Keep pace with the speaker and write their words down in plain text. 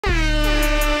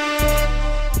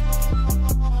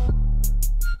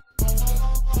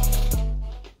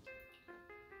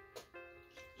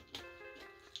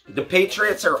The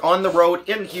Patriots are on the road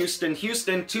in Houston.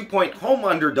 Houston, 2-point home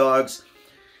underdogs.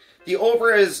 The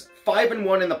over is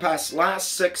 5-1 in the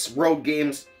last 6 road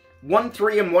games.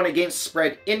 1-3-1 against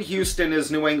spread in Houston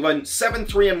is New England.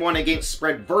 7-3-1 against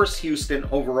spread versus Houston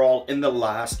overall in the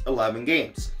last 11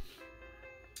 games.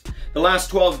 The last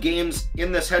 12 games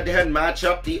in this head-to-head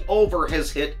matchup, the over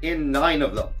has hit in 9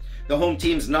 of them. The home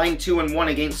team's 9-2-1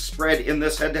 against spread in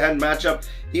this head-to-head matchup.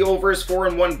 The over is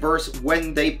 4-1 versus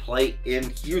when they play in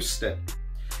Houston.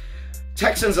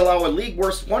 Texans allow a league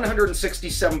worst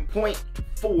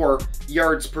 167.4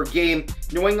 yards per game.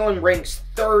 New England ranks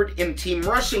 3rd in team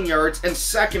rushing yards and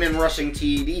 2nd in rushing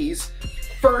TDs,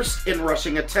 1st in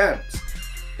rushing attempts.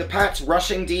 The Pats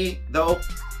rushing D, though,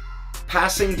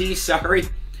 passing D,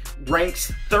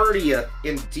 ranks 30th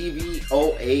in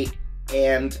DVOA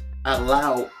and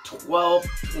allow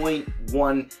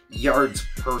 12.1 yards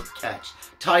per catch.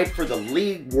 Tied for the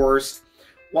league worst.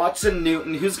 Watson,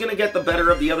 Newton, who's going to get the better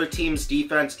of the other team's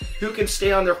defense? Who can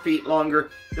stay on their feet longer?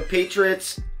 The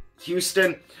Patriots,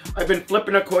 Houston. I've been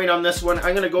flipping a coin on this one.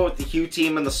 I'm going to go with the HOU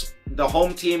team and the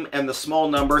home team and the small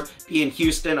number being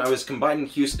Houston. I was combining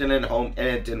Houston and home and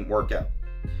it didn't work out.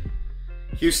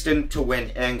 Houston to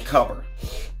win and cover.